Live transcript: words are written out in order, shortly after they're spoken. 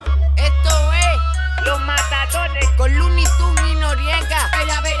matadores. Con Looney Tunes y Noriega.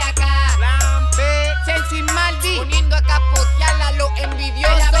 Bella, bella acá. Lampe. Celso y Maldi. Poniendo a capotear a los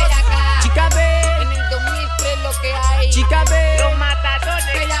envidiosos. Bella, bella acá. Chica B. En el 2003 lo que hay. Chica B. Los matadores.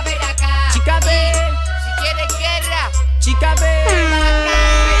 Bella, bella acá. Chica B. Si quieres guerra. Chica B.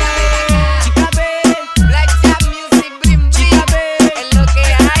 Bella, bella acá. Chica B. Black Jam Music Brim Brim. Chica B. Es lo que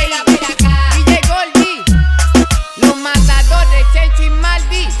hay. Bella, bella acá. DJ Goldie. Los matadores. Celso y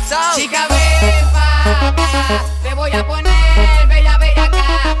Maldi. Chica ven pa' acá. Te voy a poner bella, bella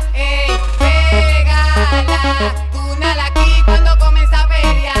acá. Ey, pégala. Tú nala aquí cuando comienza a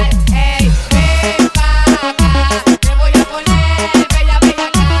pelear. Ey, ven pa' acá. Te voy a poner bella, bella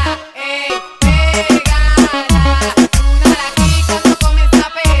acá. Ey, pégala. Tú nala aquí cuando comienza a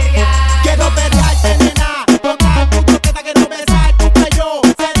pelear. Quiero pelearte, nena, tocar tu choqueta, quiero besar tu cuello.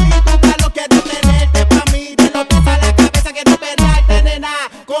 Sentir tu calor, quiero tenerte pa' mí. Te lo pesa la cabeza, quiero pelearte, nena.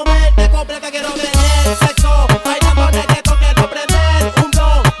 Comerte completa, quiero tener sexo. Bailando reggaetón, quiero prender un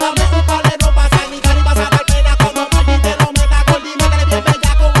blow. Dame un palo, no pasa ni cari, vas a dar pena. Cuando Maldi te lo meta, Goldie, métele bien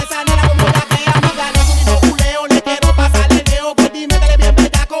bella con esa nena. Como ya que amiga, le quiero culeo, le quiero pasar el leo. Goldie, métele bien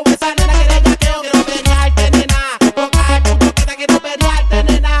bella con esa nena. Que le yaqueo, quiero pelearte, nena. Tocar tu choqueta, quiero pelearte,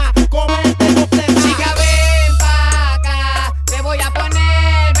 nena. Comerte completa. Chica ven pa' acá. Te voy a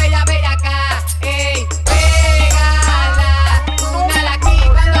poner bella, bella acá. Ey, pégala. Tú nala aquí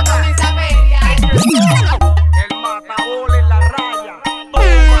cuando comienza a pelear. El matador en la raya.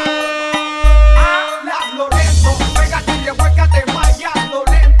 Toma. Hazlo lento, pégate y revuélcate más y hazlo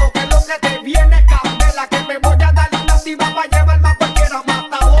lento. Que lo que te viene es candela. Que me voy a dar una activa para llevarme a cualquiera.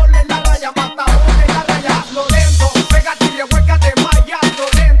 Matador en la raya, matador en la raya. Hazlo lento, pégate y revuélcate más y hazlo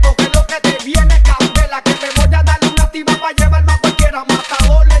lento. Que lo que te viene es candela. Que me voy a dar una activa para llevarme a cualquiera.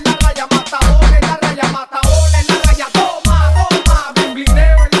 Matador en la raya, matador en la raya, matador en la raya. Toma, toma,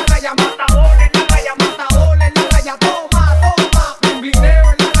 bimbineo en la raya, matador en la raya, matador en la raya. Toma, toma,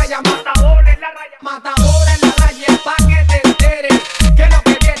 bimbineo en la raya, matador en la raya, matador en la raya. Pa' que te enteres que lo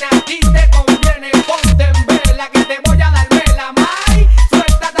que viene a ti te conviene. Ponte en vela que te voy a dar vela, Mai.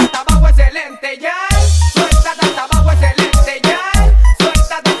 Suéltate hasta abajo, excelente, ya. Suéltate hasta abajo, excelente, ya.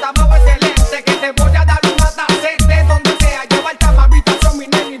 Suéltate hasta abajo, excelente. Que te voy a dar una tacete donde sea. Llevarte a mi habitación, mi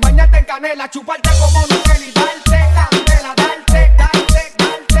nene, y bañarte en canela. Chuparte como Nugel y darte candela. Darte, darte,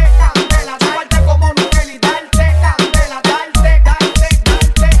 darte candela. Chuparte como Nugel y darte candela. Darte, darte,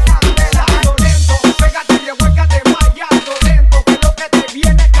 darte candela. Hazlo lento, pégate y revuélcate más y hazlo lento. Que lo que te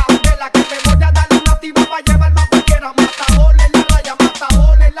viene es candela. Que te voy a dar una activa para llevarme a cualquiera. Matador en la raya,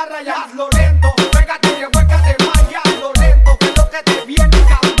 matador en la raya. Hazlo lento, pégate y revuélcate más y hazlo lento. Que lo que te viene es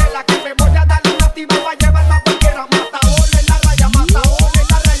candela. Que me voy a dar una activa para llevarme a cualquiera. Matador en la raya, matador en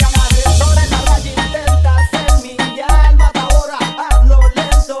la raya. Sobre la raya intenta ser mi ya matadora. Hazlo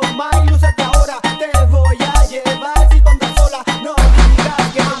lento, Mai, lúcete ahora. Te voy a llevar si tú andas sola. No digas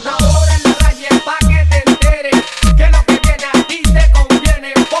que no. Matador en la raya, pa' que te enteres que lo que viene a ti te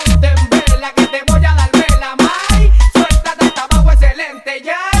conviene. Ponte en vela que te voy a dar vela, Mai. Suéltate hasta abajo, excelente,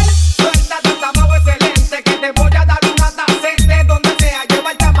 ya. Suéltate hasta abajo,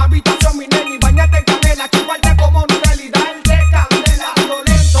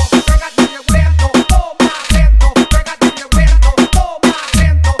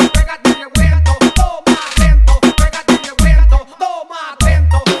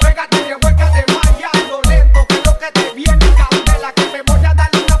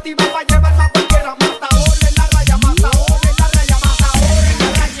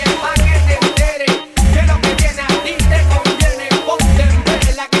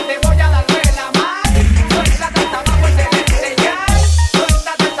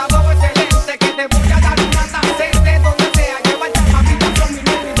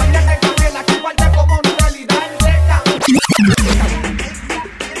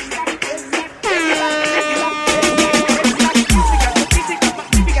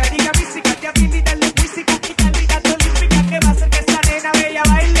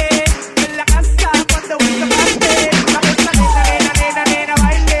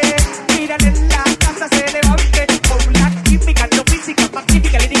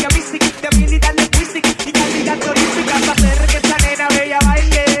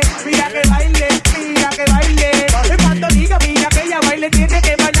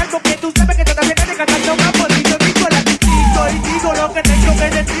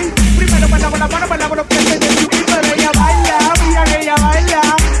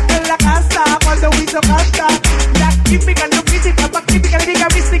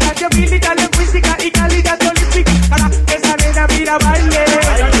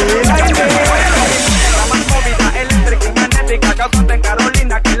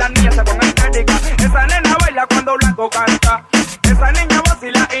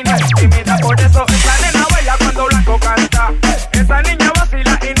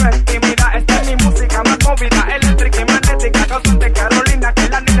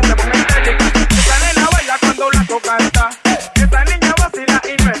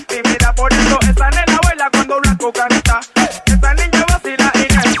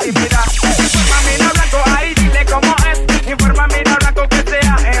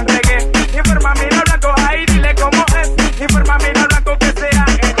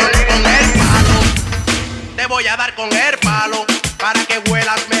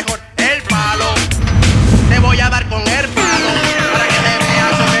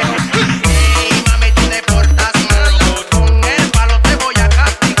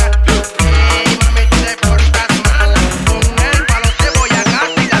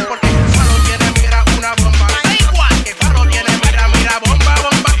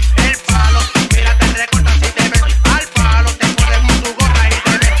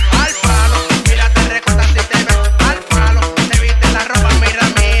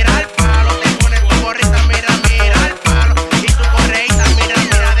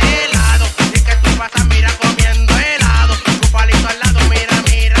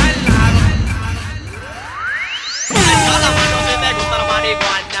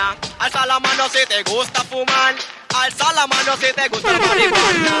 mano si te gusta el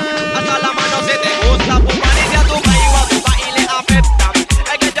marihuana. Alza la mano si te gusta fumar y si a tu baile o a tu baile le afecta.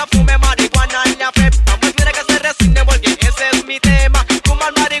 El que yo fume marihuana le afecta. Pues mira que se resigne porque ese es mi tema.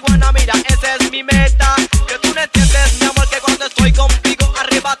 Fumar marihuana, mira, esa es mi meta. Que tú no entiendes, mi amor, que cuando estoy contigo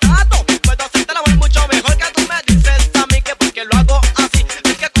arrebatado puedo hacerte el amor mucho mejor que tú me dices a mí que porque lo hago así.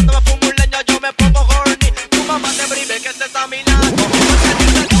 Es que cuando me fumo un leño yo me pongo horny. Tu mamá te brinde que estés a mi lado. Porque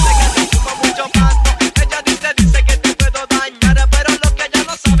dice que te fumo mucho pasto. Ella dice que te puedo dañar, pero lo que ella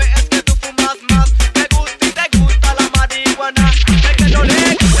no sabe es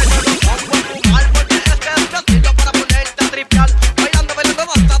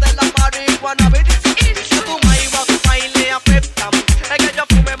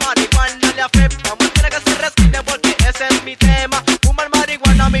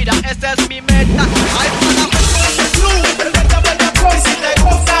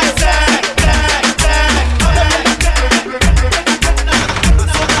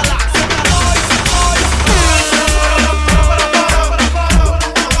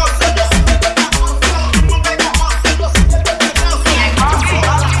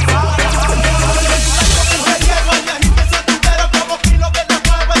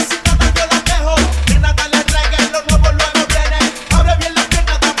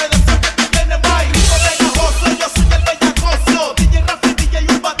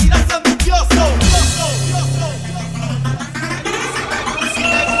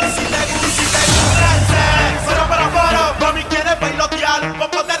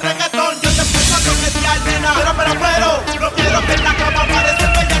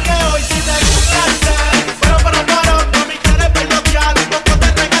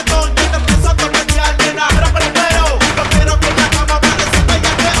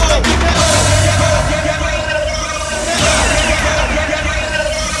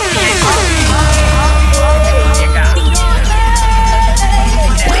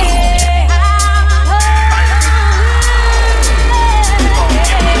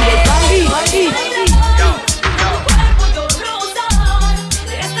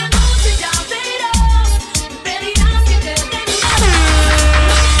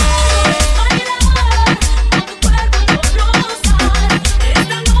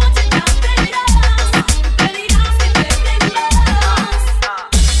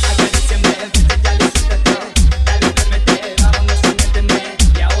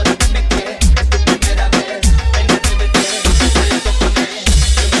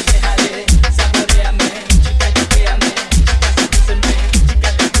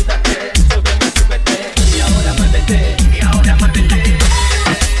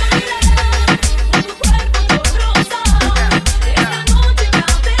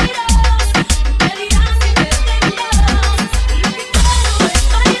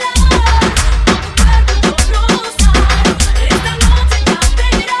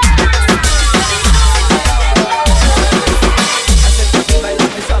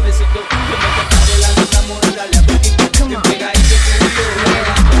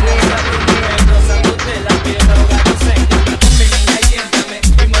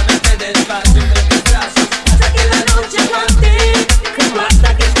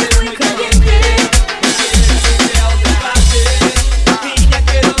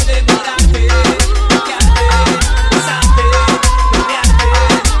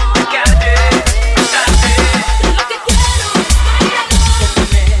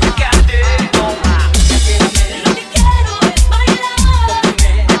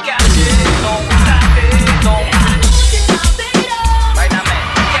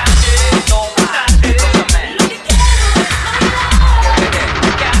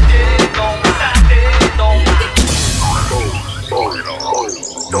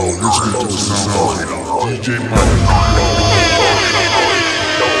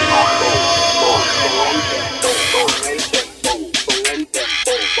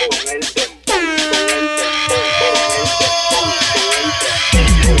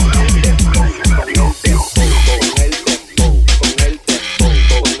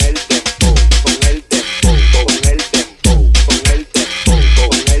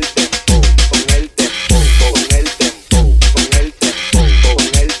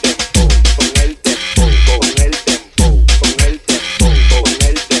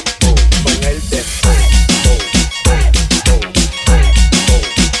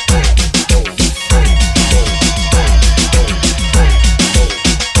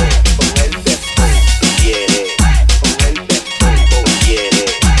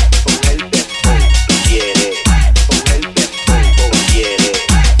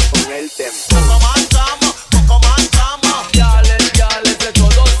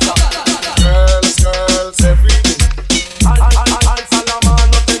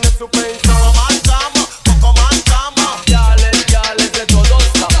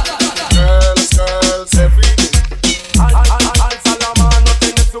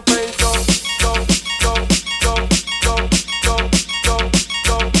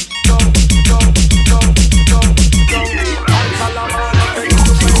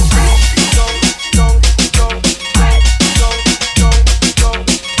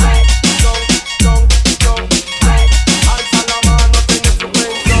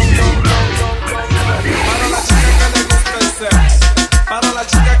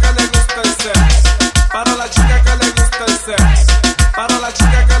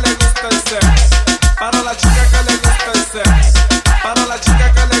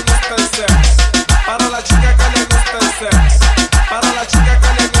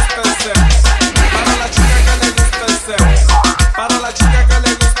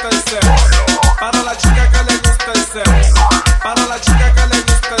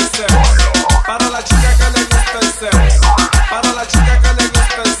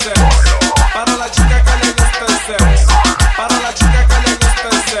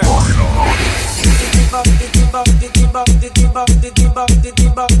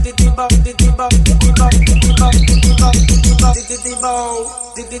Para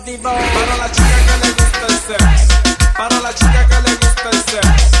la chica que le gusta el sex, para la chica que le gusta el sex,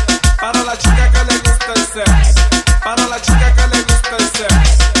 para la chica que le gusta el sex, para la chica que le gusta el sex,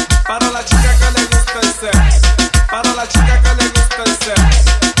 para la chica que le gusta el sex, para la chica que le gusta el sex,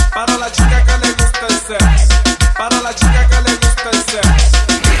 para la chica que le gusta el sex, para la chica que le gusta el sex,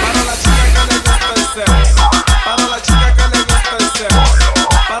 para la chica que le gusta el sex, para la chica que le gusta el sex,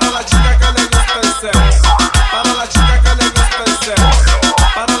 para la chica que le gusta el sex, para la chica que le gusta el sex,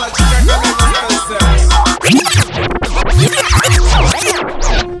 para la chica que le gusta el sex.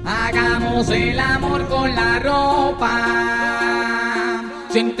 Hagamos el amor con la ropa,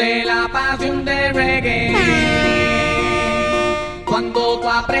 siente la pasión del reggae. Cuando tú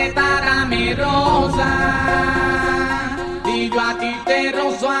apretaras mi rosa y yo a ti te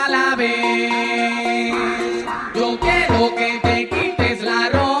rozo a la vez, yo quiero que te quites la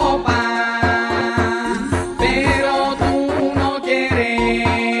ropa, pero tú no quieres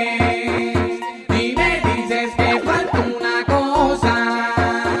y me dices que falta una cosa,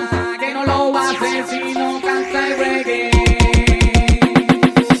 que no lo va a hacer si no canta el reggae.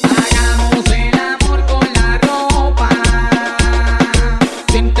 Hagamos el amor con la ropa,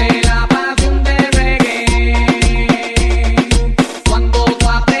 siente la pasión del reggae. Cuando tú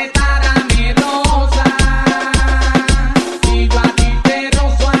apretaras mi rosa y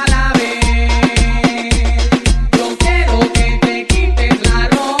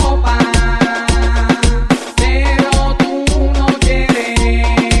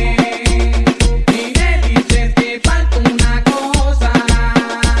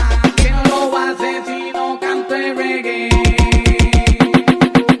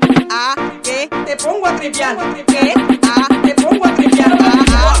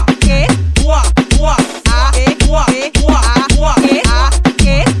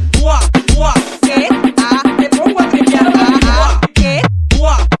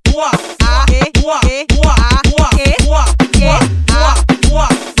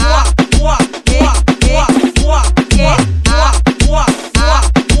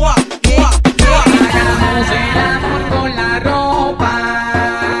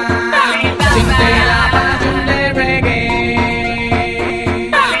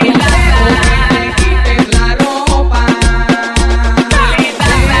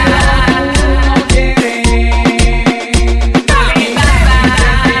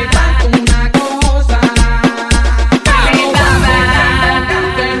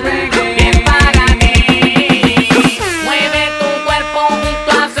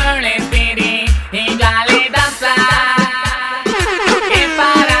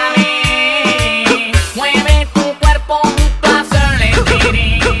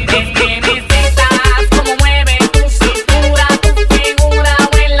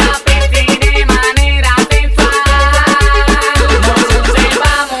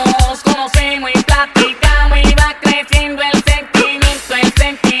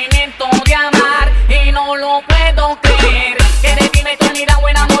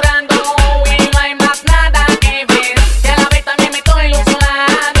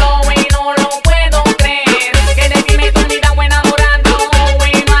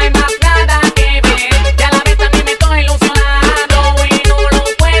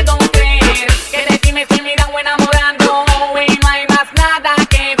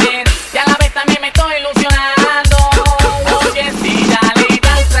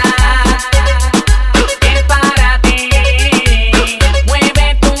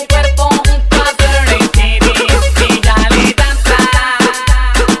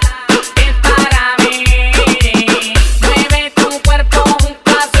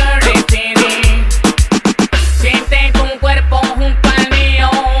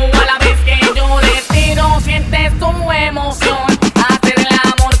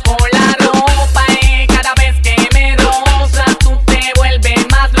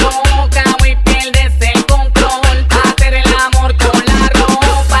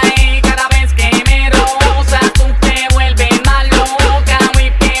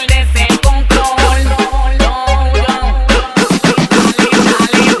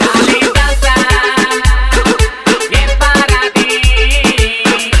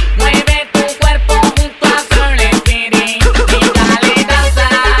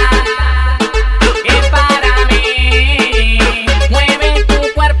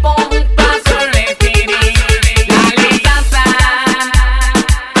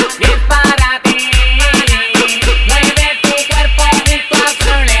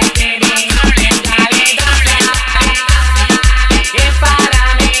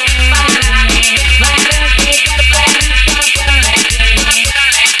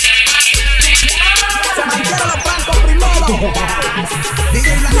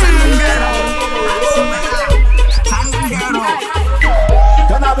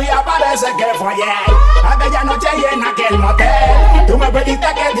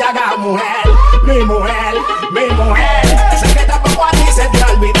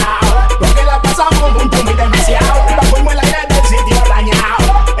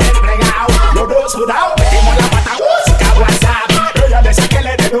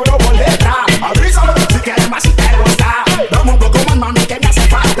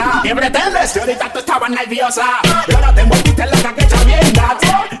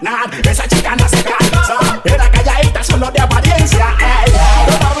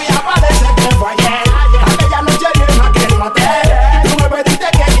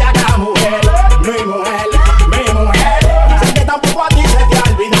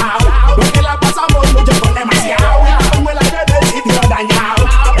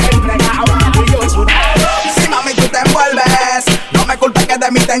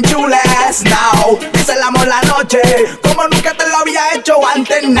now. Dice el amor la noche, como nunca te lo había hecho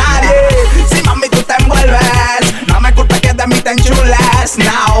antes nadie. Si mami tú te envuelves, no me culpes que de mí te enchules.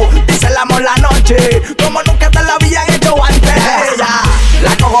 Now, dice el amor la noche, como nunca te lo había hecho antes. Ella,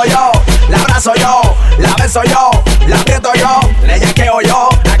 la cojo yo, la abrazo yo, la beso yo, la aprieto yo, le yaqueo yo,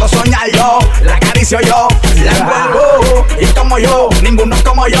 la hago soñar yo, la acaricio yo, la envuelvo. Y como yo, ninguno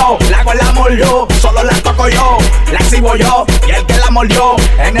como yo, la hago el amor yo, solo la toco yo, la exhibo yo, y el que la mordió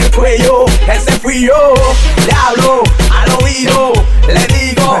en el cuello, ese fui yo. Le hablo al oído, le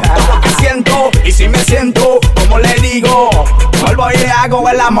digo todo lo que siento, y si me siento como le digo, vuelvo y le hago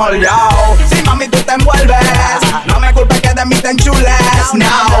el amor yo. Si mami tú te envuelves, no me culpes que de mí te enchules.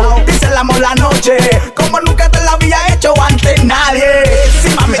 Now, dice el amor la noche, como nunca te lo había hecho antes nadie. Si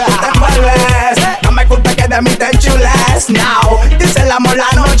mami tú te envuelves, no me culpes que de mí te enchules. Now, dice el amor la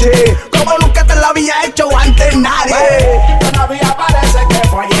noche, como nunca te lo había hecho antes nadie. Todavía parece que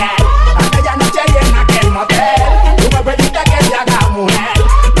fue ayer, aquella noche y en aquel motel. Tú me pediste que te haga mujer,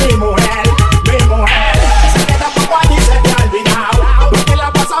 mi mujer, mi mujer. Sé que tampoco allí se te ha olvidado, porque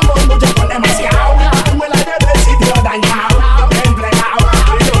la pasamos mucho con demasiado. Como el aire del sitio dañado, entregado,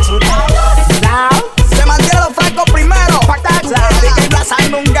 y yo sudado. Se mantiene los francos primero, DJ Plaza y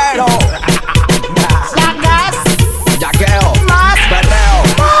Munguero. Yaqueo, más perreo,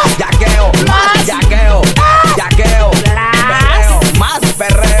 yaqueo, más yaqueo, yaqueo, perreo, más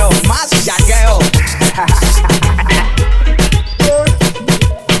perreo, más yaqueo.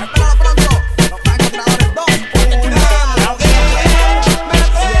 Espéralo pronto, los francotiradores 2. Me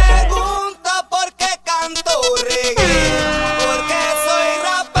pregunta por qué canto reggae, porque soy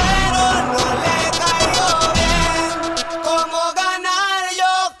rapero, no le caigo bien. ¿Cómo ganar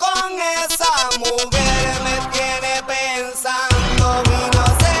yo con esa mujer? Me tiene pensando y no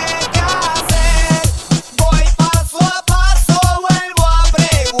sé qué hacer. Voy paso a paso, vuelvo a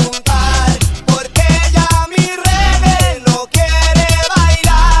preguntar, porque ya mi reggae no quiere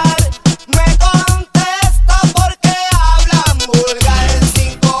bailar. Me contesta porque hablan vulgar.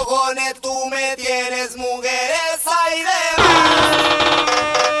 Sin cojones tú me tienes, mujeres hay de más.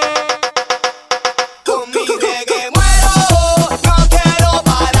 Con mi reggae muero, no quiero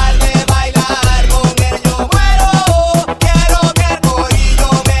parar de bailar. Con él yo muero, quiero que el corillo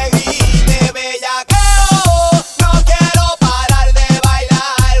me grite bellaqueo. No quiero parar de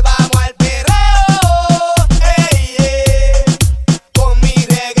bailar, vamos al perreo. Con mi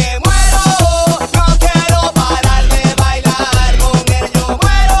reggae muero, no quiero parar de bailar. Con él yo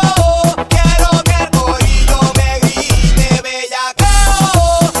muero, quiero que el corillo me grite bellaqueo.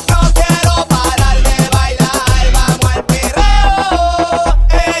 No quiero parar de bailar, vamos al perreo.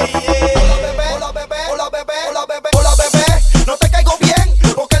 Hola bebé, hola bebé, hola bebé, hola bebé. No te caigo bien,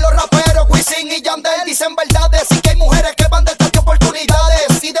 porque los raperos Wisin y Yandel dicen verdades. Y que hay mujeres que van detrás de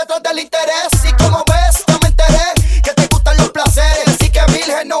oportunidades y detrás del interés. Y como ves, ya me enteré que te gustan los placeres y que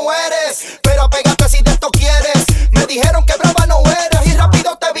virgen no eres, pero apégate si de esto quieres. Me dijeron que brava no eres y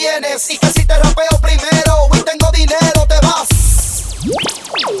rápido te vienes, y que si te rapeo primero y tengo dinero te vas.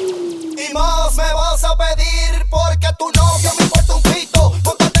 Y más me vas a pedir porque tu novio me importa un pito.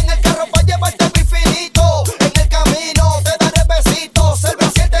 Póntate en el carro para llevarte mi finito. En el camino te daré besitos, el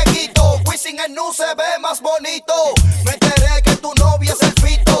brasier te quito. Wisin el nu se ve más bonito. Me enteré que tu novio es el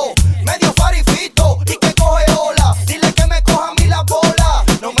fito, medio farifito y que coge ola. Dile que me coja a mí la bola,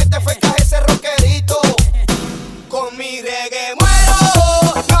 no me te fecas ese rockerito. Con mi reggae muero,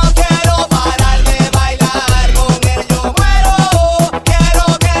 no quiero parar de bailar. Con él yo muero,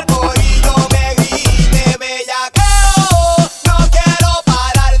 quiero que el corillo me grite bellaqueo. No quiero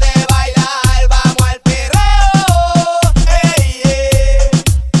parar de bailar, vamos al perreo.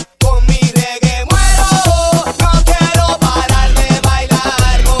 Con mi reggae muero, no quiero parar de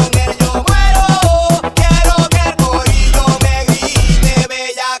bailar. Con él yo muero, quiero que el corillo me grite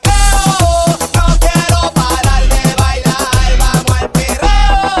bellaqueo. No quiero parar de bailar, vamos al perreo.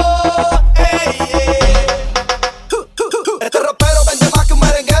 Este rapero vende más que un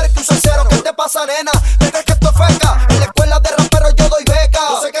merenguero, que un salsero. ¿Qué te pasa, nena? ¿Te crees que esto es feca? En la escuela de raperos yo doy beca.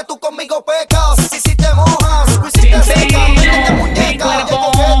 Yo sé que tú conmigo pecas, si te mojas, si te secas, métete muñeca, oye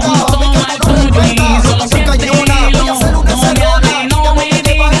coqueta, a mí que tú no respetas. Solo soy cayuna, voy a hacer una encerrona. No me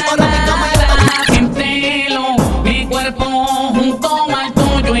Te vas para mi cama y hasta siéntelo, mi cuerpo junto al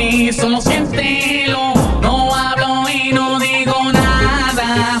tuyo y solo siéntelo. No hablo y no digo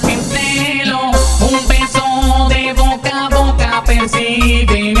nada, siéntelo. Un beso de boca a boca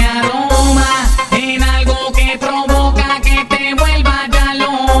persigue mi aroma en algo que provoca que te vuelva ya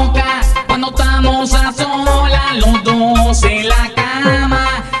loca. Cuando estamos a solas los dos en la cama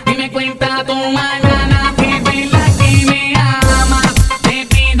y me cuenta tu mañana que es verdad que me amas. Te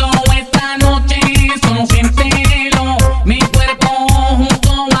pido esta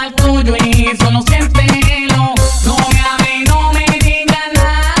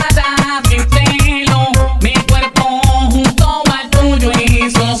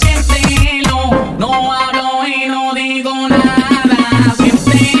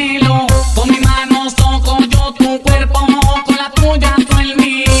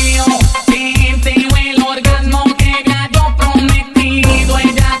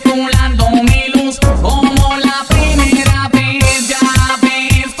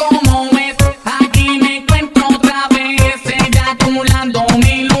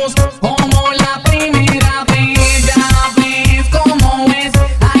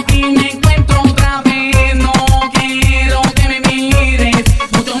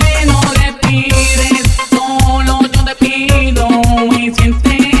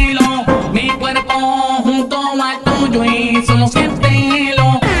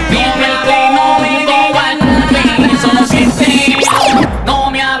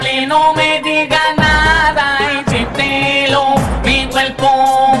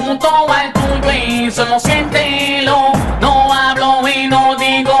junto al tuyo y solo siéntelo. No hablo y no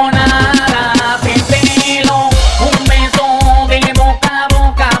digo nada, siéntelo. Un beso de boca a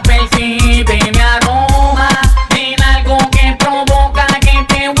boca, percibe mi aroma. En algo que provoca que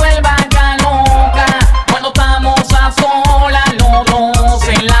te vuelva ya loca. Cuando estamos a solas los dos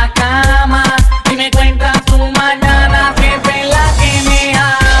en la cama, y me cuentas tu mañana, siempre la que me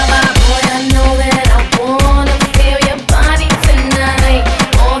ama. Boy, I know that I wanna feel your body tonight.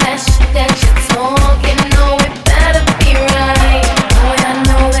 All that shit that you're talking, no, it better be right. Boy, I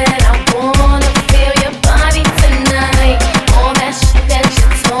know that I wanna feel your body tonight. All that shit that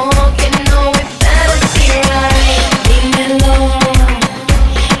you're talking, no, it better be right. Dímelo,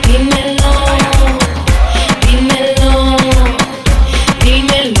 dímelo, dímelo,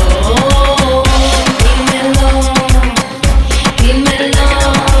 dímelo, dímelo,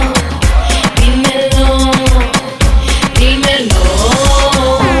 dímelo, dímelo.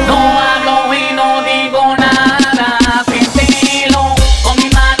 No hablo y no digo nada, siéntelo. Con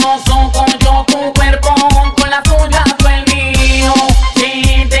mis manos toco yo tu cuerpo, con la tuya tú el mío.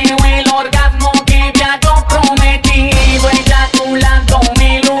 Siente el orgasmo que ya yo prometido, eyaculando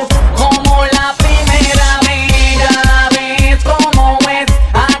mi luz como la primera vez. Ya ves cómo es,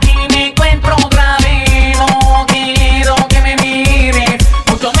 aquí me encuentro otra vez. No quiero que me mires,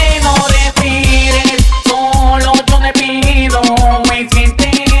 mucho menos respires. Solo yo te pido, güey,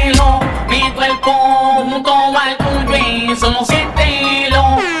 siéntelo. Mi cuerpo junto al tuyo y solo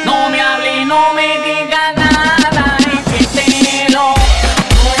siéntelo. No me hables, no me digas nada, y siéntelo.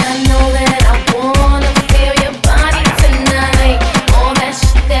 Boy, I know that I wanna feel your body tonight. All that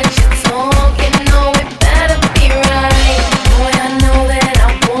shit that you're talking, no, it better be right. Boy, I know that I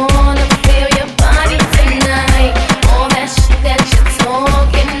wanna feel your body tonight. All that shit that you're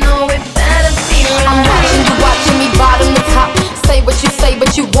talking, no, it better be right. I'm watching me bottom to top. Say what you say,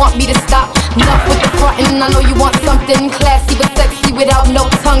 but you want me to stop. Enough with the frontin', I know you want something classy but sexy without no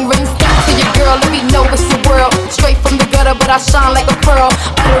tongue rings. Speak to your girl, let me know it's your world. Straight from the gutter, but I shine like a pearl.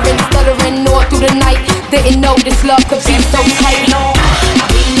 Uttering, stuttering all through the night. Didn't know this love could be so tight.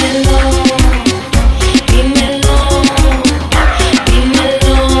 Dímelo, dímelo,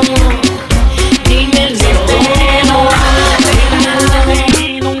 dímelo, dímelo.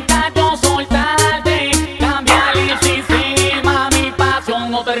 Y nunca yo soltarte, cambiar el sistema, mi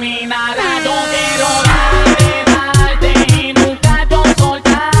pasión no terminará. Yo quiero darte, y nunca yo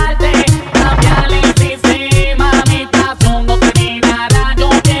soltarte, cambiar el sistema, mi pasión no terminará. Yo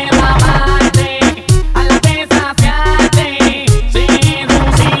quiero amarte, a la vez saciarte,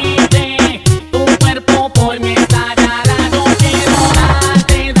 seducirte, tu cuerpo por mí estallará. Yo quiero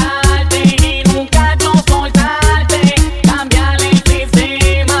darte, y nunca yo soltarte, cambiar el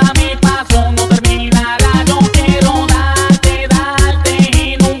sistema, mi pasión no terminará. Yo quiero darte,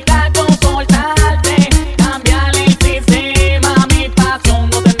 y nunca yo soltarte, cambiar el sistema, mi pasión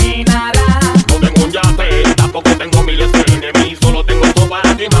no terminará. No tengo un yate, tampoco tengo miles de enemigos. Solo tengo esto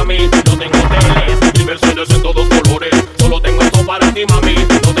para ti, mami. No tengo hoteles y Mercedes en todos colores. Solo tengo esto para ti, mami.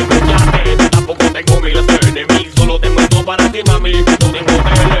 No tengo un yate, tampoco tengo miles de enemigos. Solo tengo esto para ti, mami. No tengo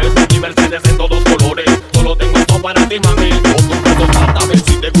hoteles y Mercedes en todos colores. Solo tengo esto para ti, mami. Con tus besos mátame,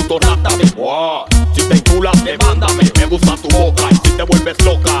 si te gusto rátame. Wow. Si te enculas, demándame. Me gusta tu boca y si te vuelves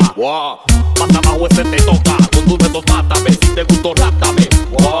loca. Wow. Más abajo ese te toca. Con tus besos mátame, si te gusto rátame.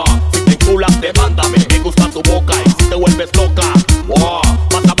 Wow. Si te enculas, demándame. Me gusta tu boca y si te vuelves loca. Wow.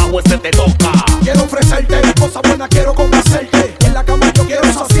 Más abajo ese te toca. Quiero ofrecerte cosas buenas, quiero complacerte. En la cama yo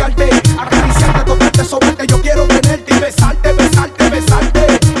quiero saciarte, acariciarte, tocarte, sobarte. Yo quiero tenerte y besarte, besarte,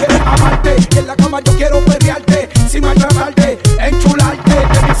 besarte. Quiero amarte y en la cama yo quiero perrearte, sin maltratarte, enchularte,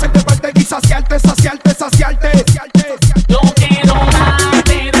 de hacerte parte y saciarte, saciarte, saciarte. Yo quiero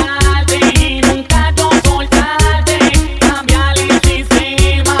darte, y nunca yo soltarte, cambiar el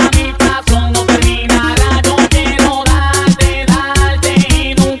sistema, mi pasión no terminará. Yo quiero darte,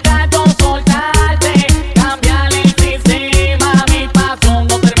 y nunca yo soltarte, cambiar el sistema, mi pasión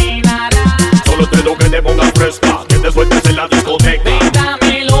no terminará. Solo te digo que te pongas fresca, que te sueltes en la discoteca.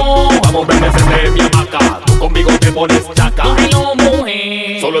 Dámelo, Vamos, ven, desde mi hamaca. Tú conmigo te pones chaca. cógelo,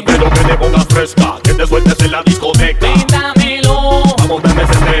 mujer. Solo espero que te pongas fresca, que te sueltes en la discoteca. Dámelo, Vamos, ven,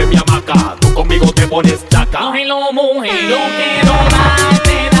 desde mi hamaca. Tú conmigo te pones chaca. cógelo, mujer. Yo quiero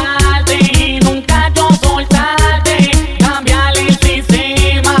darte, y nunca yo soltarte, cambiar el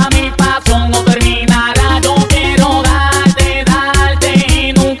sistema, mi pasión no terminará. Yo quiero darte,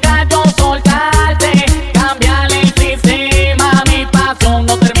 y nunca yo soltarte, cambiar el sistema, mi pasión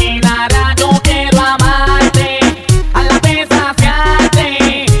no terminará. Yo quiero amarte, a la vez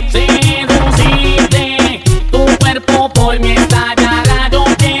saciarte, seducirte, tu cuerpo por mí estallará. Yo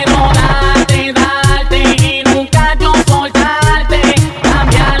quiero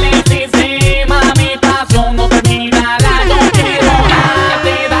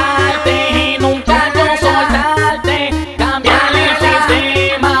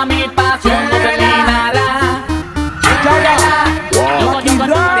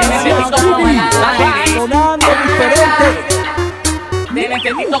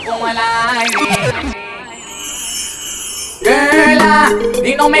necesito como el aire. Girl,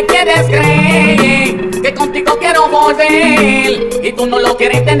 y no me quieres creer que contigo quiero volver y tú no lo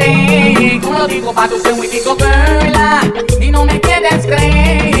quieres entender. Como lo digo pa' tu ser muy rico, girl, y no me quieres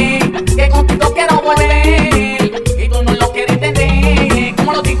creer que contigo quiero volver y tú no lo quieres entender.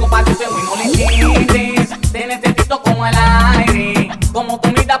 Como lo digo pa' tu ser muy no lo entiendes. Te necesito como el aire, como tu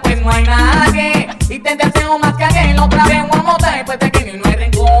vida pues no hay nadie y te deseo más que aquel. Otra vez vamos a después de que no hay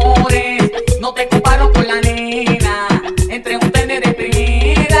rencores. No te comparo con la nena, entre ustedes de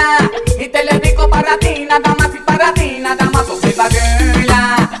primera y te le digo para ti, nada más y para ti, nada más. Observa, girl,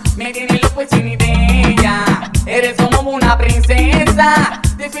 me tiene loco y sin idea. Eres solo una princesa,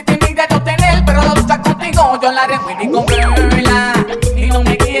 difícil de yo tener, pero la lucha contigo yo la reivindico, girl. Y no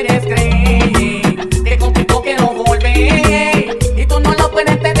me quieres creer que contigo quiero volver y tú no lo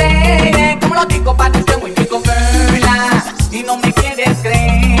puedes entender. Como lo digo para ti, soy muy rico, girl. Y no me quieres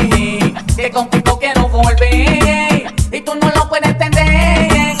creer que contigo quiero volver y tú no lo puedes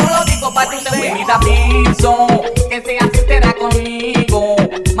entender. Como lo digo para ti, soy muy vida pienso que seas sincera conmigo.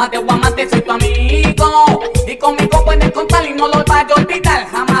 Más de guamante soy tu amigo y conmigo puedes contar y no lo vas a olvidar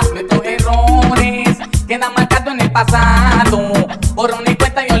jamás. Nuestros errores quedan marcados en el pasado, borrón y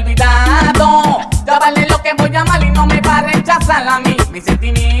cuenta y olvidado. Ya vale lo que voy a amar y no me va a rechazar a mí. Mis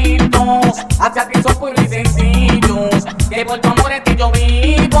sentimientos hacia ti son puros y sencillos, que por tu amor en ti yo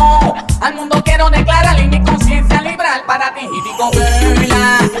vivo. Al mundo quiero declarar y mi conciencia liberal para ti. Y digo,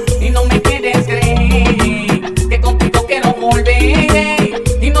 girl, y no me quieres creer que contigo quiero volver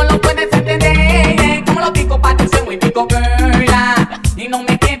y no lo puedes entender. Como lo digo para ti, soy muy rico, girl, y no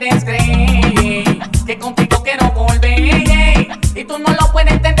me